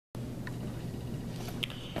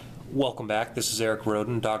Welcome back. This is Eric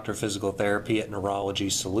Roden, Doctor of Physical Therapy at Neurology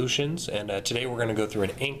Solutions, and today we're going to go through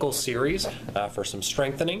an ankle series for some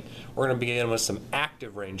strengthening. We're going to begin with some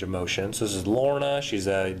active range of motion. So this is Lorna. She's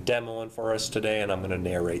demoing for us today, and I'm going to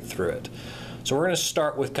narrate through it. So we're going to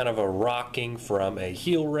start with kind of a rocking from a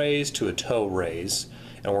heel raise to a toe raise,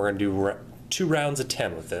 and we're going to do 2 rounds of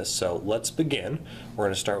 10 with this. So let's begin. We're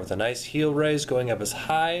going to start with a nice heel raise, going up as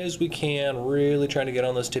high as we can, really trying to get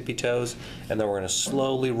on those tippy toes, and then we're going to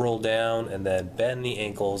slowly roll down and then bend the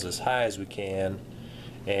ankles as high as we can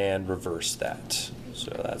and reverse that.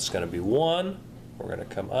 So that's going to be 1. We're going to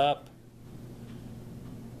come up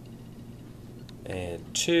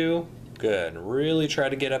and 2. Good. Really try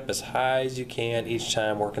to get up as high as you can each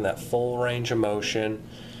time, working that full range of motion.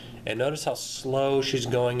 And notice how slow she's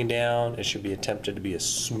going down. It should be attempted to be a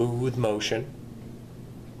smooth motion.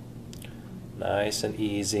 Nice and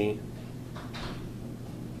easy.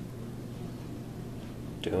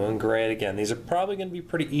 Doing great. Again, these are probably going to be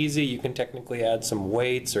pretty easy. You can technically add some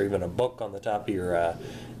weights or even a book on the top of your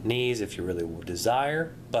knees if you really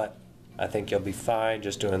desire. But I think you'll be fine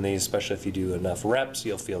just doing these, especially if you do enough reps,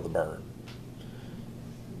 you'll feel the burn.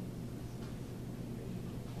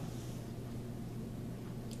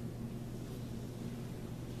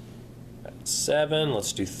 7.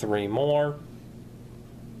 Let's do 3 more.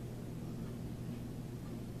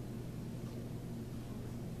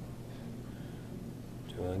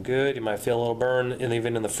 Doing good. You might feel a little burn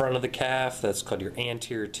even in the front of the calf. That's called your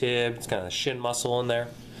anterior tib. It's kind of a shin muscle in there.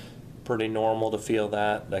 Pretty normal to feel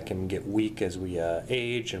that. That can get weak as we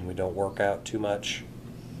age and we don't work out too much.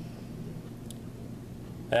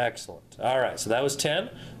 Excellent. All right, so that was 10.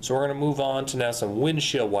 So we're going to move on to now some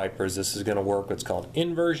windshield wipers. This is going to work what's called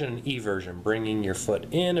inversion and eversion, bringing your foot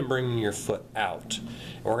in and bringing your foot out.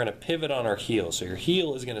 And we're going to pivot on our heel. So your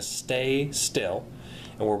heel is going to stay still,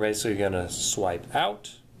 and we're basically going to swipe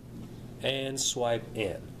out and swipe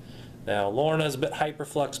in. Now, Lorna's a bit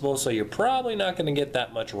hyperflexible, so you're probably not going to get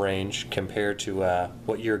that much range compared to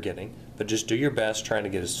what you're getting, but just do your best trying to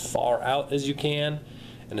get as far out as you can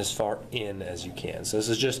and as far in as you can. So this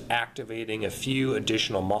is just activating a few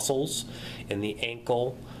additional muscles in the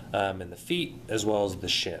ankle and the feet as well as the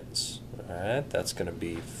shins. All right, that's going to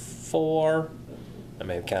be 4. I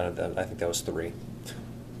may have counted that. I think that was 3.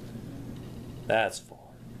 That's 4.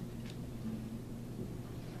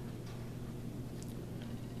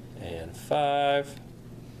 And 5.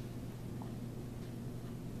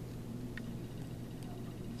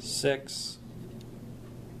 6.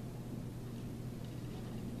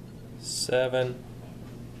 7,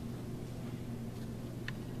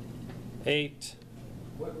 8,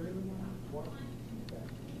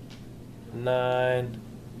 9,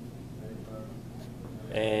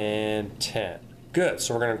 and 10. Good.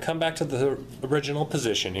 So we're going to come back to the original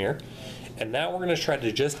position here. And now we're going to try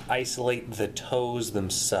to just isolate the toes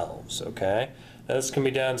themselves, okay? Now this can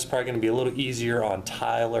be done. It's probably going to be a little easier on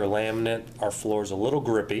tile or laminate. Our floor is a little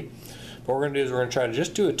grippy. What we're going to do is we're going to try to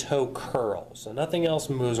just do a toe curl. So nothing else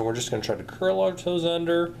moves, and we're just going to try to curl our toes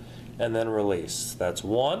under and then release. That's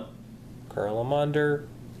 1. Curl them under.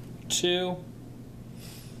 2.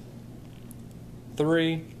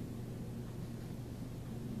 3.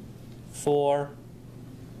 4.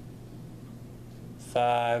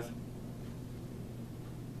 5.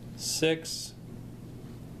 6.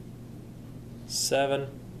 7.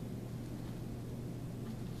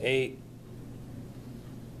 8.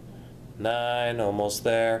 9, almost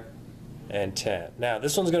there, and 10. Now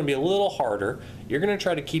this one's going to be a little harder. You're going to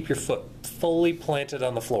try to keep your foot fully planted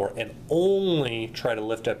on the floor and only try to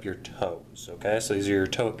lift up your toes, okay? So these are your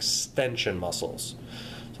toe extension muscles.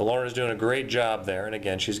 So Lauren's doing a great job there, and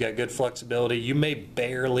again, she's got good flexibility. You may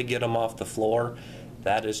barely get them off the floor.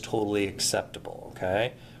 That is totally acceptable,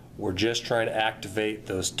 okay? We're just trying to activate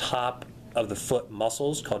those top of the foot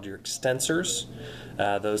muscles called your extensors.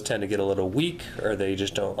 Those tend to get a little weak, or they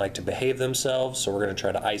just don't like to behave themselves, so we're going to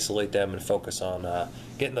try to isolate them and focus on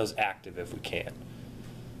getting those active if we can.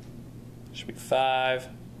 Should be 5,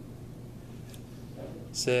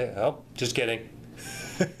 6, oh, just kidding.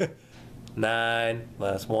 9,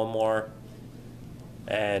 last one more,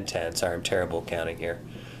 and 10. Sorry, I'm terrible counting here.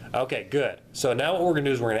 Okay, good. So now what we're going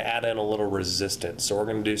to do is we're going to add in a little resistance. So we're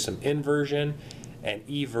going to do some inversion and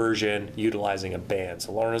eversion utilizing a band.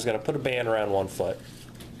 So Lorna's going to put a band around one foot.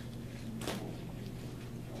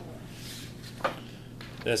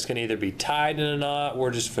 This can either be tied in a knot,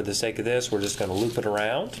 or just for the sake of this, we're just going to loop it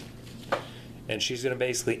around. And she's going to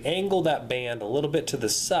basically angle that band a little bit to the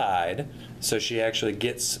side so she actually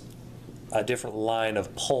gets a different line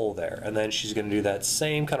of pull there. And then she's going to do that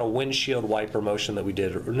same kind of windshield wiper motion that we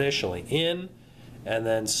did initially, in and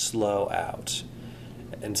then slow out.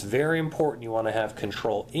 And it's very important you want to have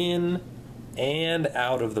control in and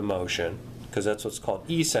out of the motion, because that's what's called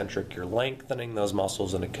eccentric. You're lengthening those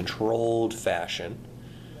muscles in a controlled fashion.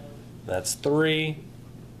 That's 3.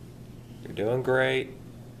 You're doing great.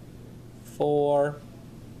 4.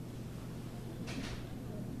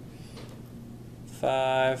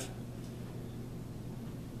 5.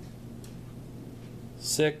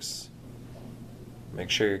 6. Make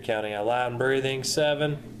sure you're counting out loud and breathing.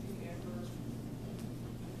 7.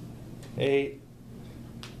 8.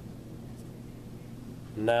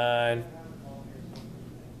 9.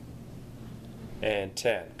 And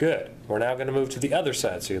 10. Good. We're now going to move to the other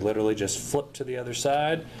side. So you literally just flip to the other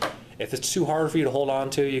side. If it's too hard for you to hold on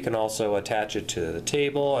to, you can also attach it to the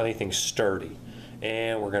table, anything sturdy.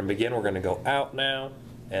 And we're going to begin. We're going to go out now.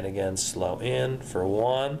 And again, slow in for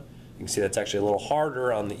 1. You can see that's actually a little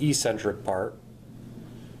harder on the eccentric part.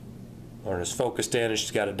 Lauren is focused in and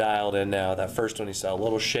she's got it dialed in now. That first one you saw a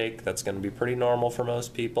little shake. That's going to be pretty normal for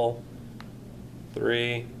most people.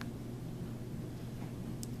 3.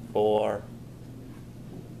 4.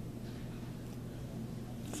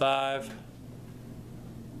 5.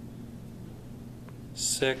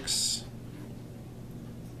 6.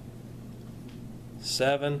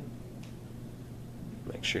 7.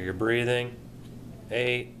 Make sure you're breathing.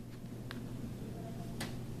 8.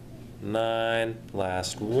 9.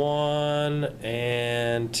 Last one.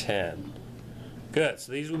 And 10. Good.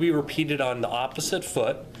 So these will be repeated on the opposite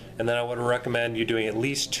foot. And then I would recommend you doing at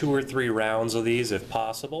least 2 or 3 rounds of these if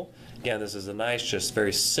possible. Again, this is a nice, just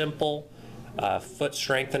very simple foot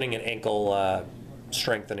strengthening and ankle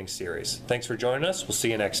strengthening series. Thanks for joining us. We'll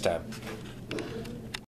see you next time.